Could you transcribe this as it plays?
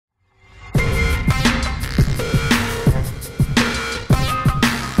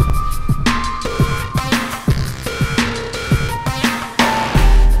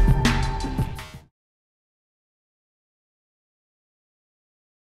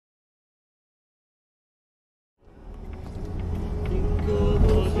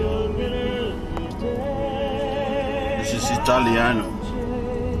Italiano.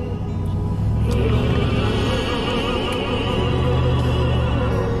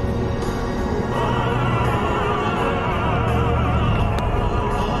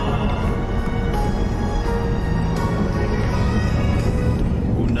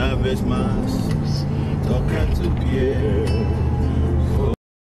 Una vez más, toca tu piel.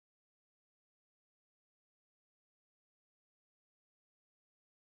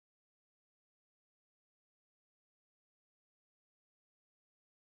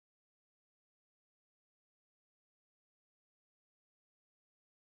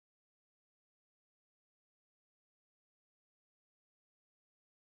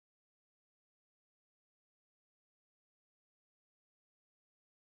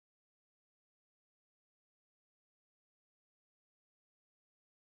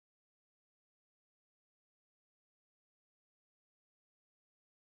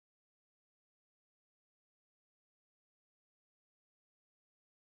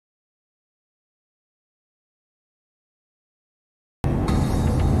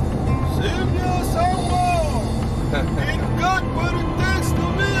 Silvio, someone! Ain't got what it takes to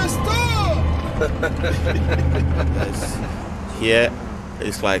be a star! Here,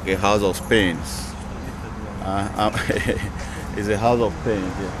 it's like a house of pains. It's a house of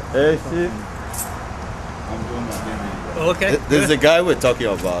pains. Yeah. Hey, Steve. I'm doing my thing. Okay. This is the guy we're talking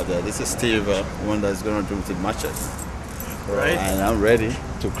about. This is Steve, one that's going to do the matches. Right. And I'm ready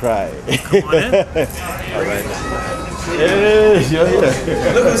to cry. Come on in. All right. Hey, you're here.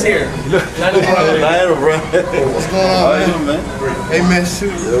 Look who's here. Lion, bro. What's going on, How man? you doing, man? Hey, man,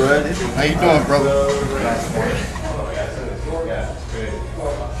 shoot. You ready? How you doing, brother?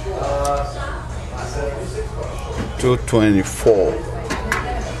 224.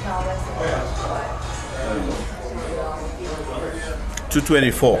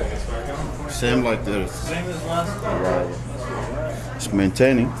 Same like this. Same as last. Right. It's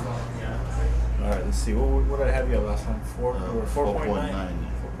maintaining. All right. Let's see. What did I have you at last time? 4.9. 4.9.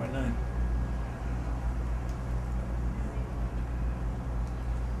 4.9.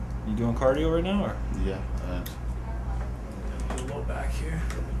 You doing cardio right now, or? Yeah. A little back here.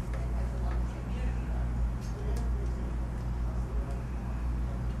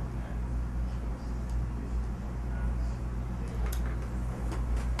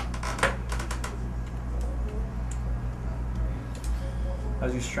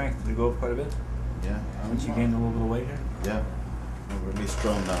 How's your strength? Did it go up quite a bit? Yeah. Once you gained a little bit of weight here? Yeah. I'm really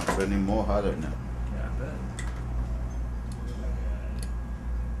strong now. Training more harder now. Yeah, I bet.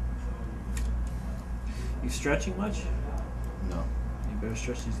 You stretching much? No. You better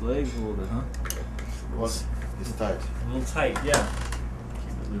stretch these legs a little bit, huh? What? It's tight. A little tight, yeah.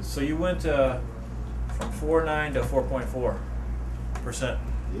 Keep it loose. So you went from 4.9 to 4.4%.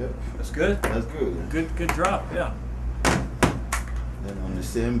 Yep. That's good. That's good. Good drop, yeah. Then on the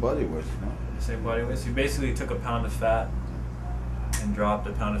same body weight, you know? Same body weight. So you basically took a pound of fat and dropped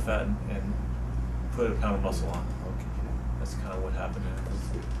a pound of fat and put a pound of muscle on. Okay. That's kind of what happened there.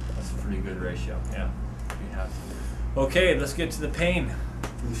 That's a pretty good ratio, yeah. Pretty happy. Okay, let's get to the pain.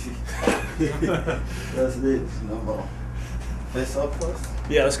 That's it. No more. Face up first?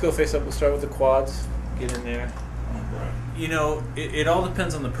 Yeah, let's go face up. We'll start with the quads. Get in there. You know, it all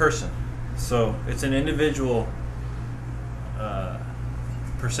depends on the person. So it's an individual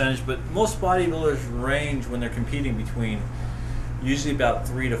percentage, but most bodybuilders range when they're competing between usually about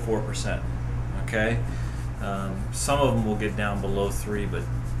 3 to 4%. Okay, some of them will get down below 3, but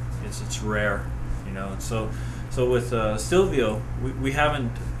it's rare, you know. So with Silvio, we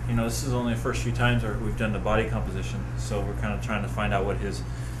haven't, you know, this is only the first few times we've done the body composition, so we're kind of trying to find out what his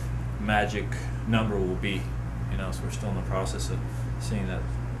magic number will be, you know. So we're still in the process of seeing that.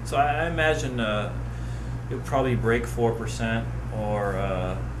 So I imagine it would probably break 4%, or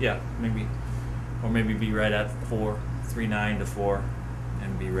yeah, maybe be right at 4, 3.9 to 4,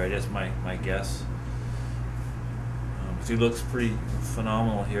 and be right. That's my guess. He looks pretty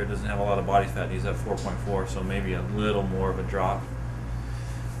phenomenal here. Doesn't have a lot of body fat. He's at 4.4, so maybe a little more of a drop.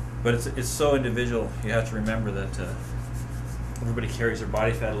 But it's so individual. You have to remember that everybody carries their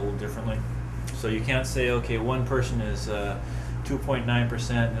body fat a little differently. So you can't say, okay, one person is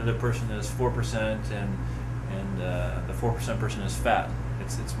 2.9%, another person is 4%, and the 4% person is fat.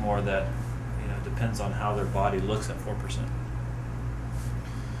 It's more that, you know, it depends on how their body looks at 4%.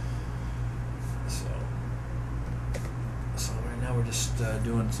 So right now we're just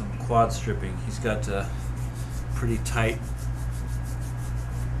doing some quad stripping. He's got pretty tight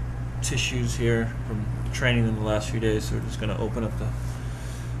tissues here from training in the last few days, so we're just going to open up the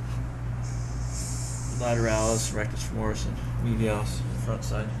lateralis, rectus femoris, and medialis, front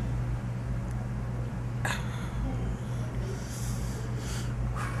side.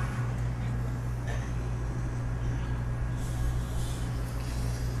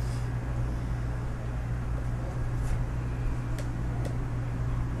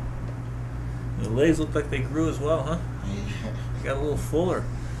 legs look like they grew as well, huh? They got a little fuller.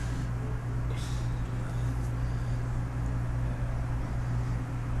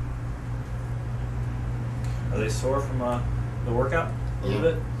 Are they sore from the workout a little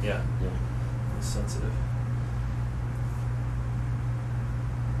bit? Yeah. Yeah. It's sensitive.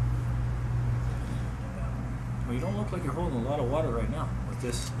 Well, you don't look like you're holding a lot of water right now with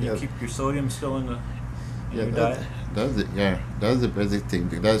this. You Yeah. keep your sodium still in Yeah, your diet? that's the basic thing.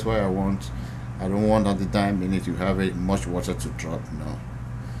 That's why I don't want at the time minute you have much water to drop. No,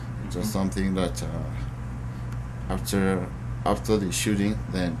 it's just something that after the shooting,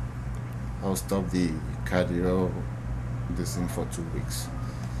 then I'll stop the cardio this thing for 2 weeks.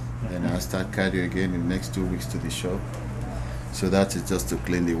 Then I'll start cardio again in the next 2 weeks to the show. So that is just to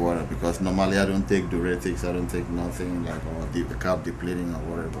clean the water, because normally I don't take diuretics, I don't take nothing like or the carb depleting or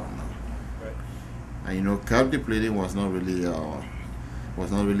whatever. No. Right. And you know, carb depleting was not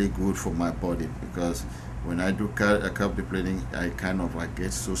really good for my body, because when I do carb depleting, I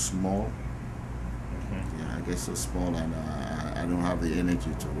get so small. Yeah, I get so small, and I don't have the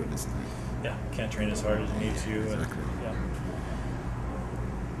energy to really stand. Yeah, can't train as hard as you need to. Exactly. Yeah.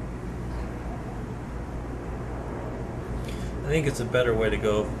 I think it's a better way to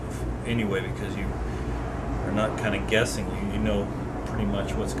go anyway, because you are not kind of guessing. You know pretty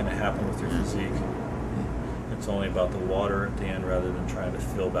much what's going to happen with your physique. It's only about the water at the end rather than trying to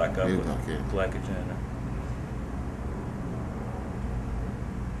fill back up with glycogen.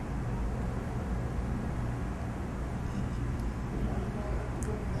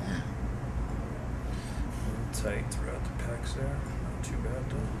 Tight throughout the pecs there. Not too bad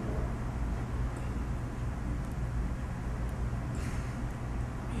though.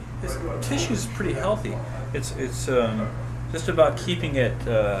 His tissue is pretty healthy. It's just about keeping it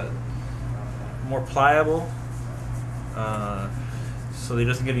more pliable, so that he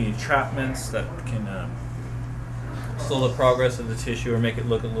doesn't get any entrapments that can slow the progress of the tissue or make it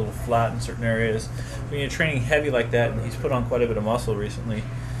look a little flat in certain areas. When you're training heavy like that, and he's put on quite a bit of muscle recently,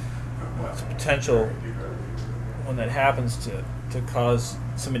 it's a potential when that happens to cause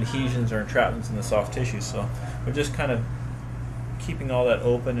some adhesions or entrapments in the soft tissue. So we're just kind of keeping all that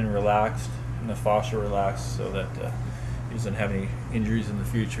open and relaxed, and the fascia relaxed, so that he doesn't have any injuries in the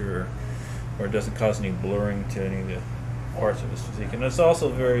future, or it doesn't cause any blurring to any of the parts of his physique. And it's also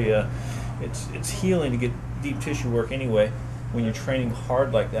very it's healing to get deep tissue work anyway when you're training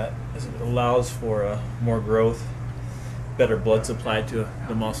hard like that. It allows for more growth, better blood supply to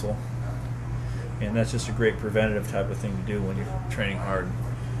the muscle, and that's just a great preventative type of thing to do when you're training hard.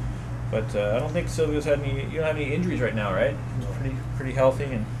 But I don't think Silvio's had any. You don't have any injuries right now, right? He's pretty healthy,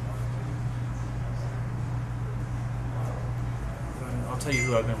 and I'll tell you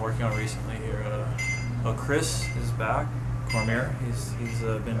who I've been working on recently here. Chris is back. Cormier. He's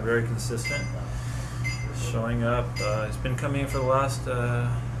been very consistent, showing up. He's been coming in for the last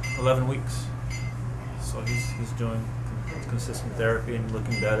 11 weeks, so he's doing consistent therapy and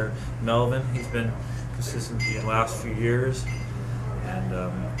looking better. Melvin, he's been consistent the last few years, and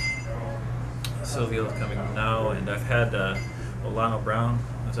Silvio's coming now, and I've had Olano Brown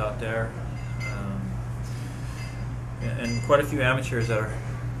was out there, and quite a few amateurs that are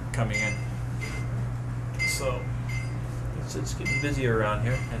coming in. So it's getting busier around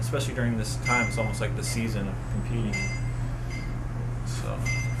here, and especially during this time, it's almost like the season of competing. So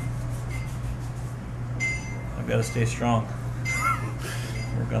I've got to stay strong.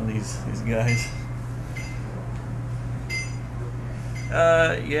 Work on these guys.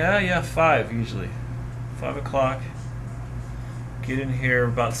 Yeah, 5 usually. 5 o'clock. Get in here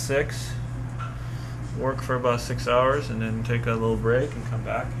about 6. Work for about 6 hours, and then take a little break and come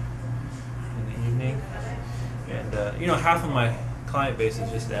back in the evening. And half of my client base is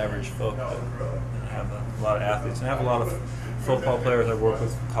just average folk. But I have a lot of athletes, and I have a lot of football players. I work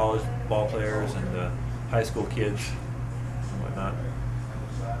with college ball players and high school kids and whatnot.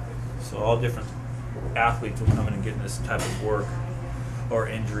 So all different athletes will come in and get this type of work or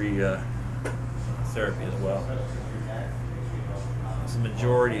injury therapy as well. The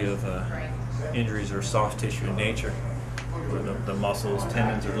majority of injuries are soft tissue in nature, where the muscles,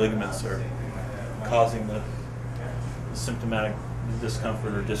 tendons, or ligaments are causing the symptomatic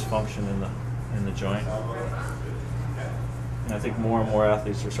discomfort or dysfunction in the joint. And I think more and more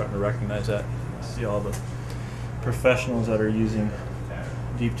athletes are starting to recognize that. You see all the professionals that are using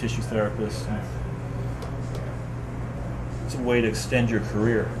deep tissue therapists. It's a way to extend your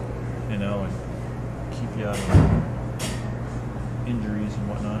career, and keep you out of injuries and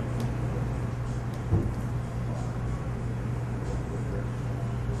whatnot.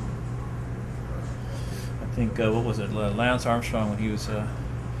 I think what was it? Lance Armstrong, when he was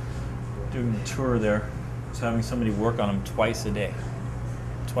doing the tour there, was having somebody work on him twice a day.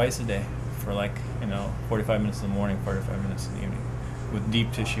 Twice a day for like, 45 minutes in the morning, 45 minutes in the evening with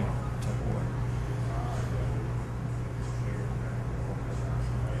deep tissue type of work.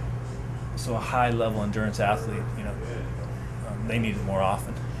 So a high level endurance athlete, they need it more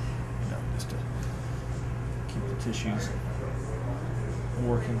often, just to keep the tissues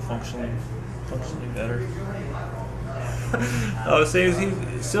working functionally better. I would say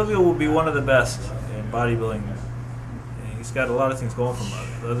Silvio will be one of the best in bodybuilding. He's got a lot of things going for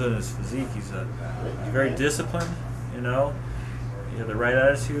him. Other than his physique, he's very disciplined. He has the right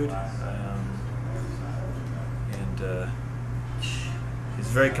attitude, and he's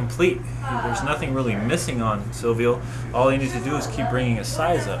very complete. There's nothing really missing on Silvio. All he needs to do is keep bringing his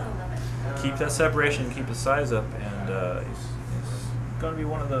size up, keep that separation, keep his size up, and he's going to be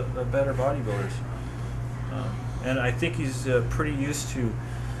one of the better bodybuilders. And I think he's pretty used to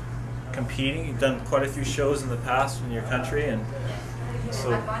competing. He's done quite a few shows in the past in your country, and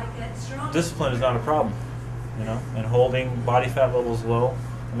so discipline is not a problem, and holding body fat levels low.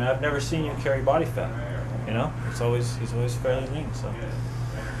 I mean, I've never seen you carry body fat, he's always fairly lean, so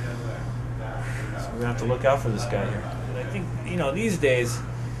we're gonna have to look out for this guy here. And I think, these days,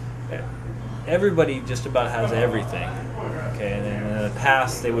 everybody just about has everything. Okay, and in the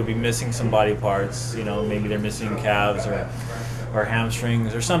past they would be missing some body parts. Maybe they're missing calves or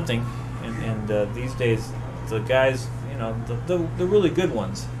hamstrings or something. And these days, the guys, the really good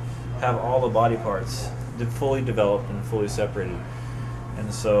ones, have all the body parts fully developed and fully separated.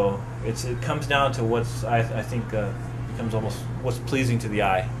 And so it comes down to what's I think becomes almost what's pleasing to the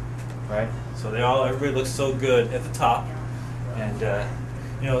eye, right? So everybody looks so good at the top, and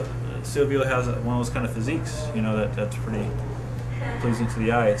Silvio has one of those kind of physiques, that's pretty pleasing to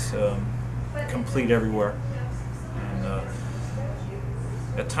the eye. It's complete everywhere, and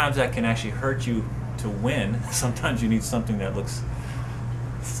at times that can actually hurt you to win. Sometimes you need something that looks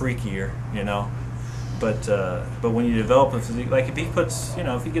freakier, But when you develop a physique, like if he puts,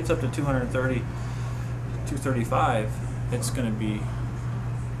 if he gets up to 230, 235, it's going to be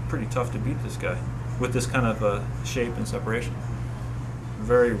pretty tough to beat this guy with this kind of shape and separation.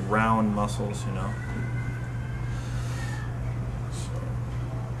 Very round muscles, So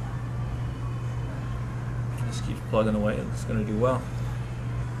just keeps plugging away. It's going to do well.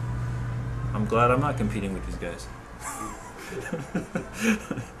 I'm glad I'm not competing with these guys.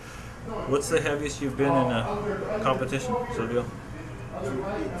 What's the heaviest you've been in a competition, Silvio?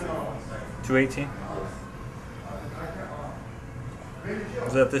 218.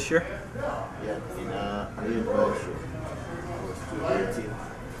 Was that this year? Yeah, in a show. It was 218.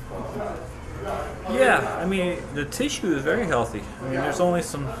 Yeah, I mean, the tissue is very healthy. I mean, there's only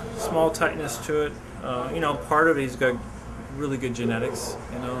some small tightness to it. Part of it, he's got really good genetics,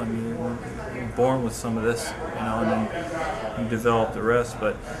 I mean, you're born with some of this, and then you develop the rest.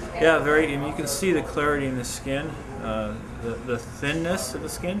 But yeah, and you can see the clarity in the skin, the thinness of the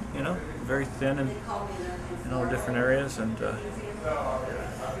skin, very thin in all different areas. And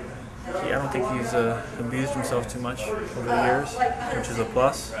I don't think he's abused himself too much over the years, which is a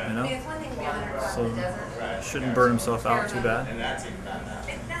plus, So shouldn't burn himself out too bad.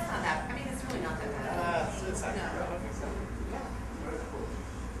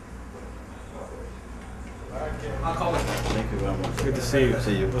 I'll call it. Thank you very much. Good to see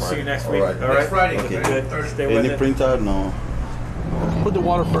you. We'll see you next week. All right. All right. Friday. Okay. Good. Stay with Any it. printer? No. Put the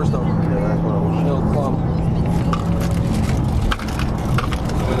water first, though. Yeah, that's what I was. No problem.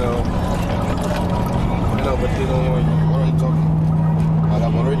 I know, but they don't want. What are you talking?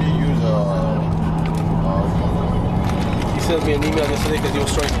 I've already used He sent me an email yesterday because he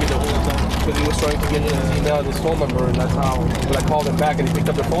was trying to get the whole time. Because he was trying to get his email and his phone number, and that's how. When I called him back and he picked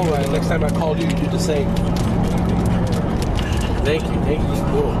up the phone, right? Next time I called you, you do the same. Thank you.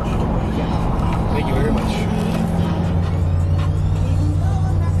 Cool. Thank you very much.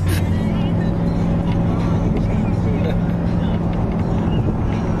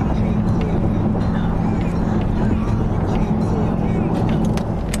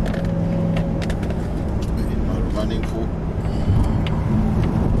 running food.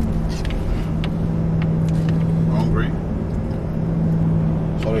 Hungry?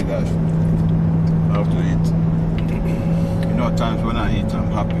 Sorry guys. I have to eat. At times when I eat,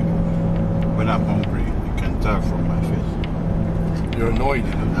 I'm happy. When I'm hungry, you can tell from my face. You're annoyed.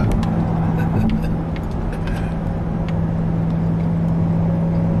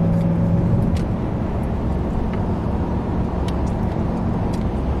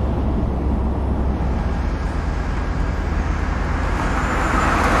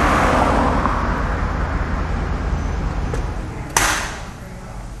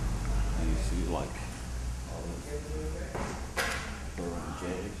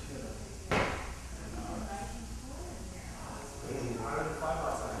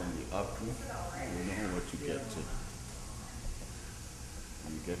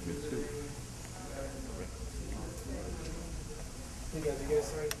 get me too. You got to get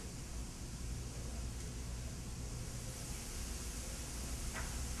started.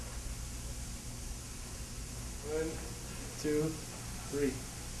 One, two, three.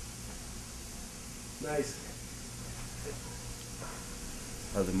 Nice.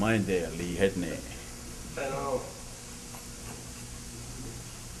 How's the mind there, Lee Hedney? I know.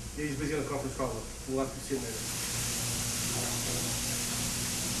 Yeah, he's busy on a conference call. We'll have to see him later.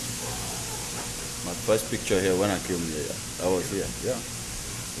 My first picture here when I came here, I was here. Yeah.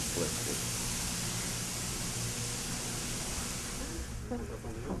 Good place.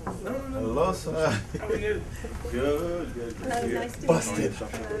 Hello, sir. How are you? Good. Hello, nice to Busted. meet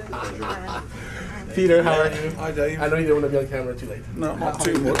you. Peter, how are you? Hi, Dave. I know you don't want to be on camera too late. No, not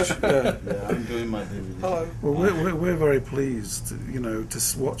too much. Yeah. Yeah, I'm doing my DVD. Hello. Well, we're very pleased, you know, to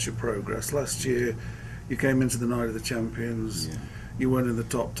watch your progress. Last year, you came into the Night of the Champions. Yeah. You weren't in the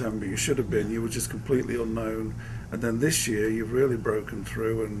top 10, but you should have been. You were just completely unknown. And then this year, you've really broken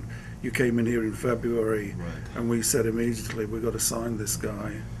through, and you came in here in February, Right. and we said immediately, we've got to sign this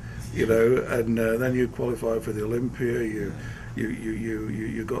guy, you know. And then you qualified for the Olympia.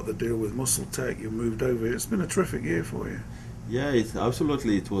 You got the deal with Muscle Tech. You moved over. It's been a terrific year for you. Yeah, it was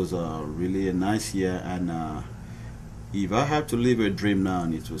really a nice year, and if I had to live a dream now,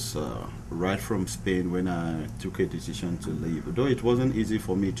 it was right from Spain when I took a decision to leave. Though it wasn't easy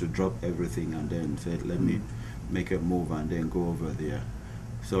for me to drop everything and then say, let me make a move and then go over there.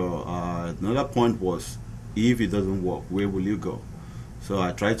 So another point was, if it doesn't work, where will you go? So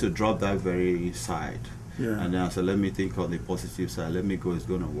I tried to drop that very side. Yeah. And then I said, let me think on the positive side, let me go, it's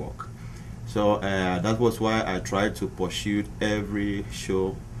going to work. So that was why I tried to pursue every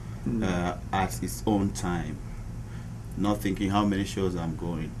show at its own time, not thinking how many shows I'm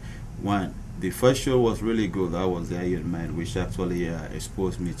going. One, the first show was really good, that was the Iron Man, which actually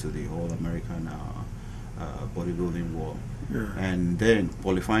exposed me to the whole American bodybuilding world. Yeah. And then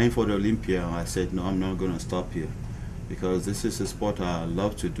qualifying for the Olympia, I said, no, I'm not going to stop here, because this is a sport I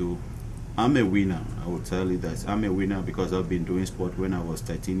love to do. I'm a winner, I will tell you that. I'm a winner because I've been doing sport when I was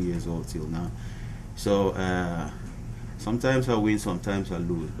 13 years old till now. So sometimes I win, sometimes I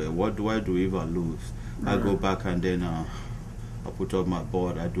lose. But what do I do if I lose? I go back and then I put up my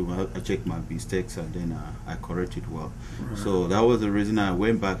board, I check my mistakes, and then I correct it well. So that was the reason I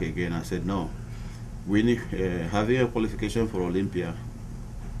went back again. I said, no, winning, having a qualification for Olympia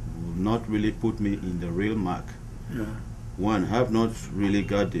will not really put me in the real mark. Yeah. One, have not really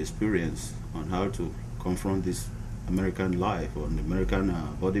got the experience on how to confront this American life or the American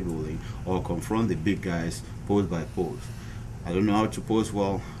bodybuilding, or confront the big guys pose by pose. I don't know how to pose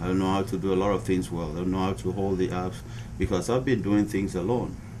well, I don't know how to do a lot of things well, I don't know how to hold the abs, because I've been doing things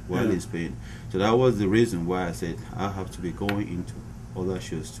alone while in Spain. So that was the reason why I said I have to be going into other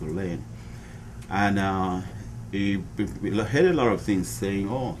shows to learn. And we heard a lot of things saying,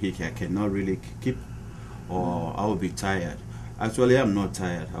 oh, I cannot really keep, or I will be tired. Actually, I'm not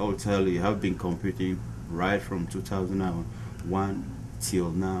tired. I will tell you, I've been competing right from 2001 till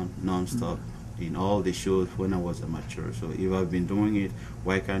now, non-stop, in all the shows when I was amateur. So if I've been doing it,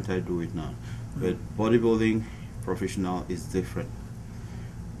 why can't I do it now? But bodybuilding professional is different.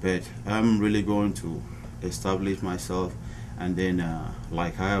 But I'm really going to establish myself, and then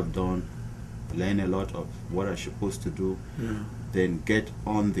like I have done, learn a lot of what I'm supposed to do, then get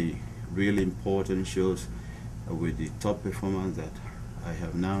on the really important shows with the top performance that I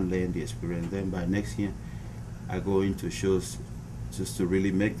have now learned the experience. Then by next year, I go into shows just to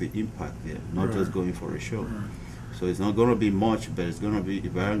really make the impact there, not just going for a show. So it's not going to be much, but it's going to be,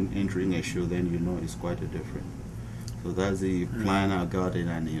 if I'm entering a show, then you know it's quite a different. So that's the plan I got in,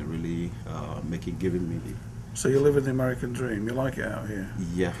 and it really giving me the. So you live in the American dream. You like it out here?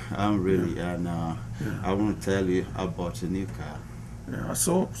 Yeah, I'm really, and I want to tell you, I bought a new car. Yeah, I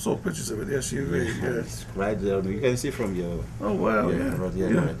saw pictures of it, the SUV. Yeah. It's right there. You can see from your. Oh wow! Yeah. Right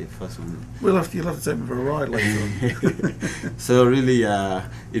there, right, the first one. You'll have to take me for a ride later on. So really,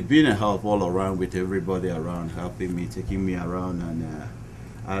 it's been a help all around, with everybody around helping me, taking me around, and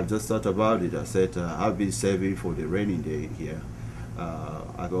I just thought about it. I said, I've been saving for the rainy day here.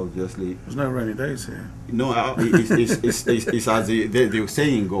 I've obviously. There's no rainy days here. No, it's as the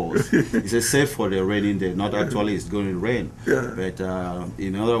saying goes. It's a save for the raining day. Not actually it's going to rain. Yeah. But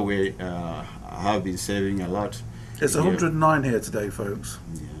in other way, I have been saving a lot. It's 109 here today, folks.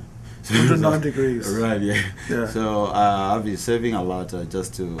 Yeah. 109 degrees. Right. Yeah. Yeah. So I've been saving a lot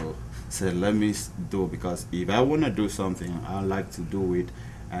just to say, let me do, because if I want to do something, I like to do it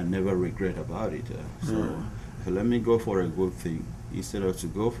and never regret about it. So let me go for a good thing. instead of to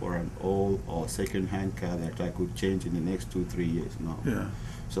go for an old or second-hand car that I could change in the next 2-3 years. No. Yeah.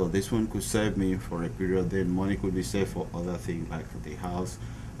 So this one could serve me for a period. Then money could be saved for other things like for the house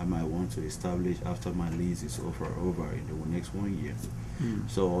I might want to establish after my lease is over in the next 1 year.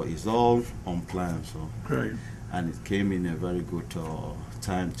 So it's all on plan. So Great. and it came in a very good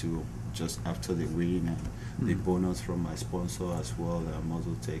time to just after the win and the bonus from my sponsor as well,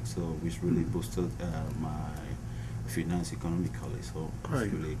 Muzzle Tech, so which really boosted my finance economically. So Great.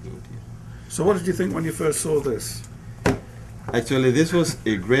 it's really good. Yeah. So what did you think when you first saw this? Actually, this was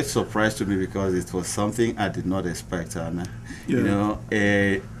a great surprise to me because it was something I did not expect, and you know,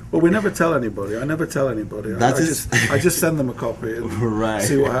 well, we never tell anybody. I never tell anybody. I just send them a copy and right.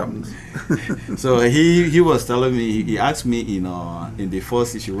 see what happens. So he was telling me, he asked me in the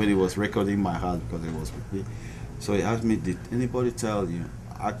first issue when he was recording my house because it was with me. So he asked me, did anybody tell you?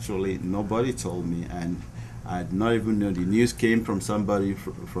 Actually, nobody told me, and I did not even know. The news came from somebody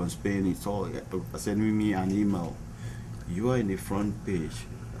from Spain. He sending me an email. You are in the front page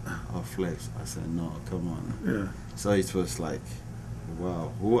of Flex. I said, no, come on. Yeah. So it was like,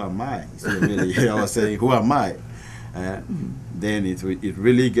 wow, who am I? So really, I was saying, who am I? Then it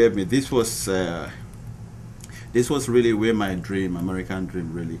really gave me, this was really where my dream, American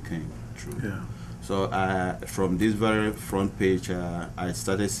dream, really came true. Yeah. So from this very front page, I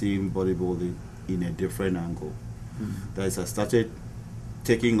started seeing bodybuilding in a different angle. That is, I started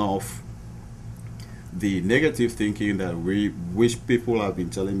taking off the negative thinking that which people have been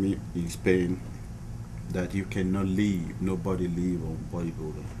telling me in Spain, that you cannot live, nobody live on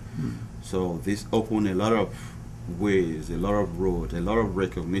bodybuilding. So this opened a lot of ways, a lot of road, a lot of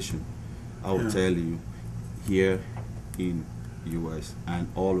recognition. I will tell you, here in US and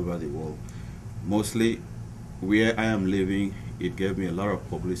all over the world. Mostly where I am living, it gave me a lot of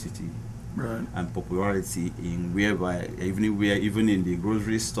publicity. Right. And popularity in whereby even in the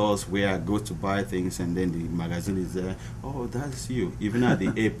grocery stores where I go to buy things, and then the magazine is there. Oh, that's you. Even at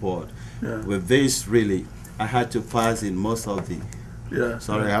the airport. Yeah. With this, really, I had to pass in most of the. Yeah.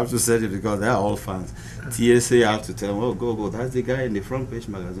 Sorry, I have to say it because they are all fans. TSA, I have to tell them, oh, go. That's the guy in the front page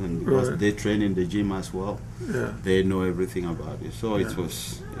magazine because they train in the gym as well. Yeah. They know everything about it. So it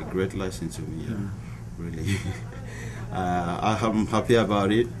was a great lesson to me. Really. I'm happy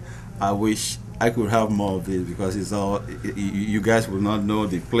about it. I wish I could have more of this because it's all, you guys will not know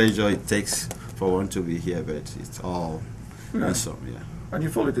the pleasure it takes for one to be here, but it's all awesome, yeah. And you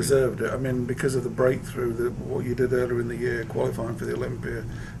fully deserved it. I mean, because of the breakthrough, what you did earlier in the year, qualifying for the Olympia,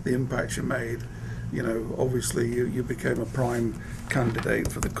 the impact you made, you know, obviously you became a prime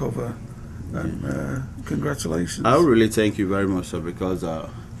candidate for the cover. And congratulations. I really thank you very much, sir, because,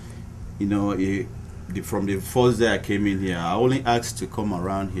 you know, from the first day I came in here, I only asked to come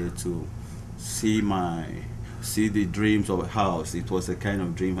around here to see the dreams of a house. It was a kind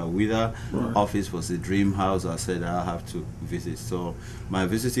of dream house. WEIDER office was a dream house. I said I have to visit. So my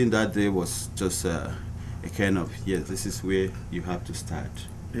visiting that day was just a kind of, yes, this is where you have to start.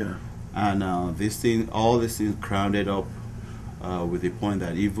 Yeah. And all these things crowded up with the point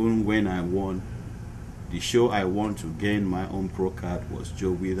that even when I won, the show I won to gain my own pro card was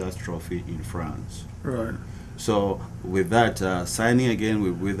Joe WEIDER's trophy in France. Right. So with that, signing again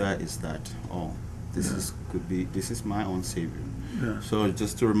with WEIDER is that, this is my own savior. Yeah. So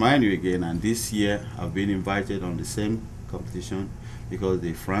just to remind you again, and this year I've been invited on the same competition because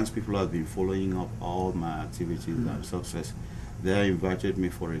the France people have been following up all my activities and success. They invited me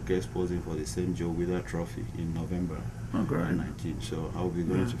for a guest posing for the same Joe WEIDER trophy in November 19. So I'll be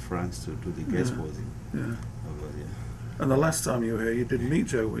going to France to do the guest posing. Yeah. Over there. And the last time you were here, you did meet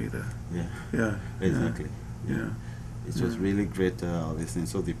Joe WEIDER. Yeah. Yeah. Exactly. Yeah. It was really great listening.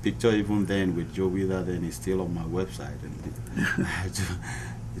 So the picture even then with Joe WEIDER then is still on my website, and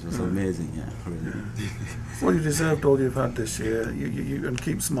it was amazing. Yeah, really. Well, you deserved all you've had this year. You and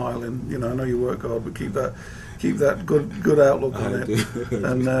keep smiling. You know, I know you work hard, but keep that good outlook on it.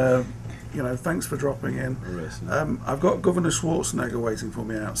 And you know, thanks for dropping in. I've got Governor Schwarzenegger waiting for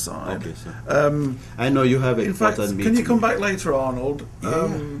me outside. Okay, sir. I know you have an important meeting. Can you come back later, Arnold?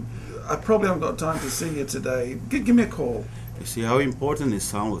 Yeah. I probably haven't got time to see you today. Give me a call. You see how important it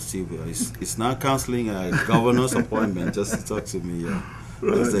sounds with Silvio. It's not cancelling a governor's appointment just to talk to me.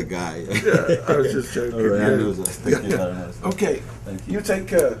 That's the guy. Yeah, I was just joking. All right, I know that. Thank you very much. Okay. Thank you. You take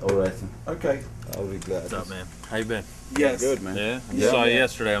care. All right. Okay. I'll be glad. What's up, man? How you been? Yes. Good, man. Yeah? I saw you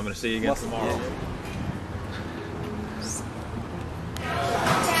yesterday. I'm going to see you again tomorrow.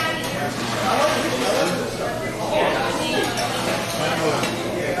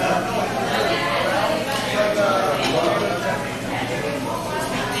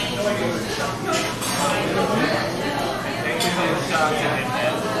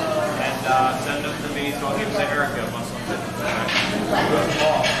 screenshots and send them to me, so I'll give them to Erica, Muslim Fitness.